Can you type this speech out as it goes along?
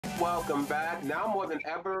Welcome back. Now more than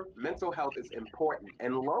ever, mental health is important,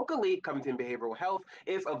 and locally, Covington Behavioral Health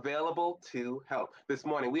is available to help. This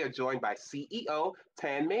morning, we are joined by CEO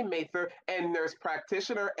Tanmay Mather and nurse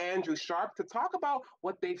practitioner Andrew Sharp to talk about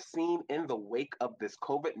what they've seen in the wake of this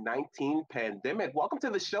COVID-19 pandemic. Welcome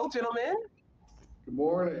to the show, gentlemen. Good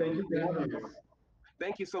morning. Thank you for having us.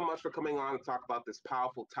 Thank you so much for coming on to talk about this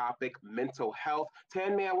powerful topic, mental health.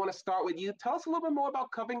 Tanmay, I want to start with you. Tell us a little bit more about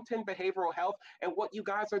Covington Behavioral Health and what you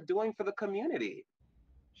guys are doing for the community.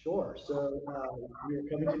 Sure. So we are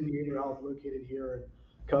Covington Behavioral Health, located here in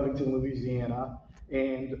Covington, Louisiana,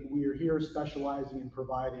 and we are here specializing in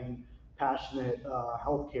providing passionate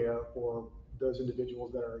health care for those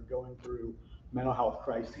individuals that are going through mental health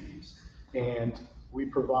crises. And we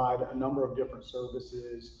provide a number of different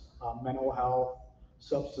services, mental health,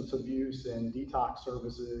 substance abuse, and detox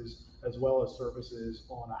services, as well as services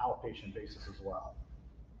on an outpatient basis as well.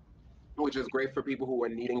 Which is great for people who are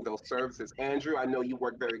needing those services. Andrew, I know you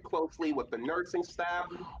work very closely with the nursing staff.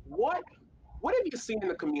 What have you seen in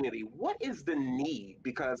the community? What is the need?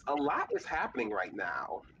 Because a lot is happening right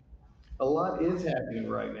now. A lot is happening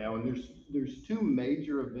right now, and there's two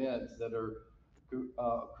major events that are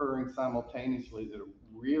occurring simultaneously that are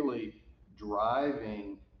really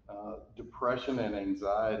driving depression and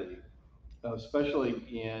anxiety, especially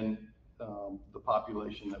in the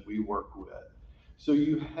population that we work with. So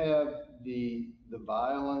you have the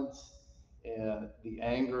violence and the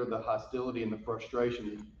anger, the hostility, and the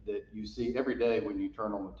frustration that you see every day when you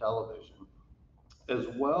turn on the television, as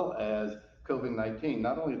well as COVID-19,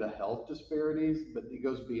 not only the health disparities, but it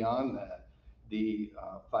goes beyond that. The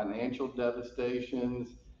financial devastations,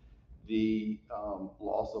 the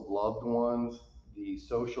loss of loved ones, the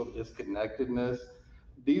social disconnectedness.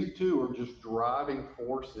 These two are just driving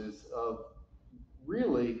forces of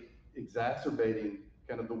really exacerbating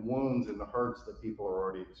kind of the wounds and the hurts that people are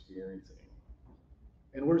already experiencing.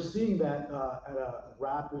 And we're seeing that at a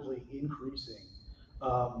rapidly increasing.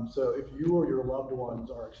 So if you or your loved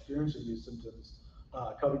ones are experiencing these symptoms,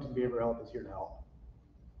 Covington Behavioral Health is here to help.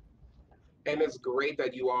 And it's great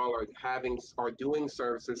that you all are doing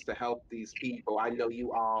services to help these people. I know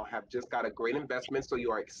you all have just got a great investment, so you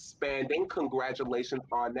are expanding. Congratulations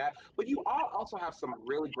on that. But you all also have some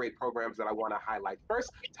really great programs that I want to highlight.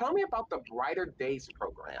 First, tell me about the Brighter Days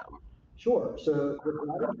program. Sure. So the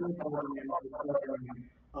Brighter Days program is a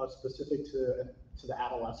program specific to the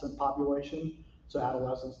adolescent population. So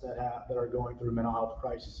adolescents that are going through mental health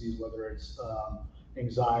crises, whether it's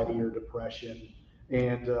anxiety or depression,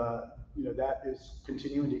 and that is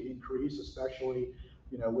continuing to increase, especially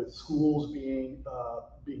with schools being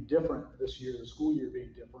different this year, the school year being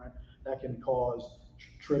different. That can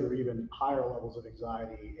trigger even higher levels of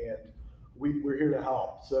anxiety, and we're here to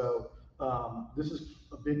help. So this is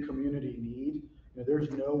a big community need.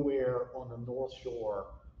 There's nowhere on the North Shore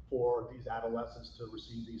for these adolescents to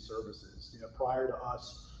receive these services. Prior to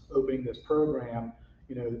us opening this program,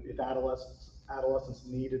 if adolescents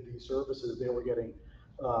needed these services, they were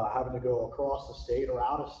having to go across the state or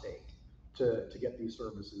out of state to get these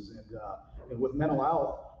services. And with mental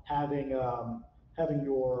health, having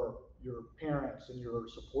your parents and your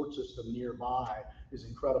support system nearby is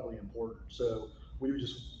incredibly important. So we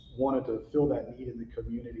just wanted to fill that need in the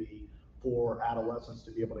community for adolescents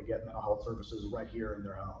to be able to get mental health services right here in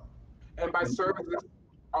their home. And by services,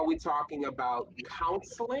 are we talking about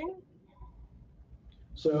counseling?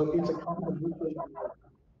 So it's a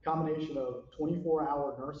combination of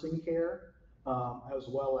 24-hour nursing care, as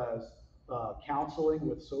well as counseling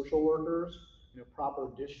with social workers, proper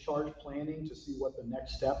discharge planning to see what the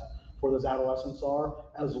next step for those adolescents are,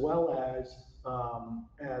 as well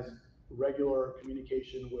as regular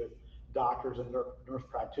communication with doctors and nurse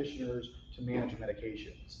practitioners to manage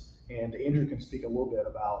medications. And Andrew can speak a little bit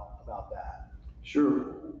about that.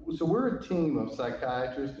 Sure. So we're a team of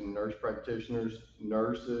psychiatrists and nurse practitioners,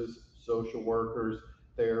 nurses, social workers,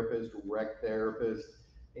 therapists, rec therapists,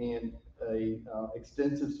 and a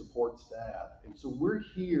extensive support staff. And so we're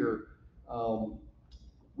here.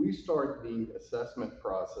 We start the assessment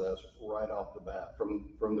process right off the bat.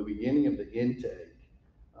 From the beginning of the intake,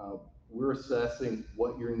 we're assessing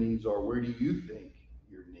what your needs are. Where do you think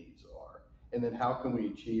your needs are? And then how can we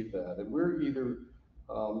achieve that? And we're either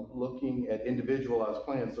looking at individualized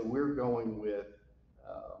plans. So we're going with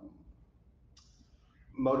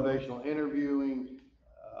motivational interviewing,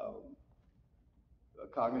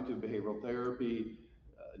 cognitive behavioral therapy,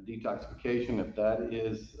 detoxification, if that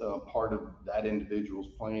is part of that individual's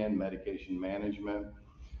plan, medication management.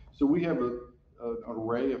 So we have an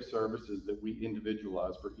array of services that we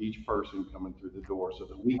individualize for each person coming through the door so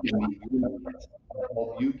that we can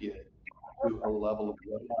help you get to a level of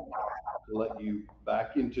readiness to let you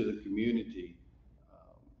back into the community.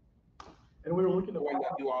 And we were looking to When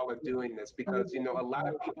that you all are doing this, because you know a lot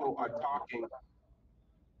of people are talking.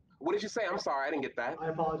 What did you say? I'm sorry, I didn't get that. I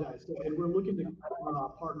apologize. And we're looking to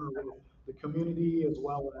partner with the community as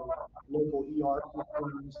well as local ER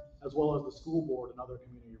systems, as well as the school board and other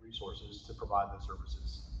community resources to provide those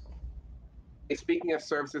services. Speaking of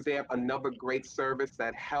services, they have another great service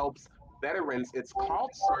that helps veterans. It's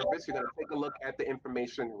called Service. You're going to take a look at the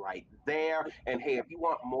information right there. And hey, if you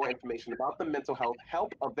want more information about the mental health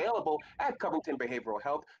help available at Covington Behavioral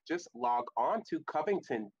Health, just log on to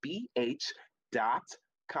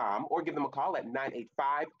covingtonbh.com or give them a call at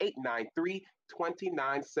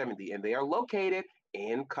 985-893-2970. And they are located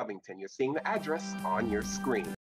in Covington. You're seeing the address on your screen.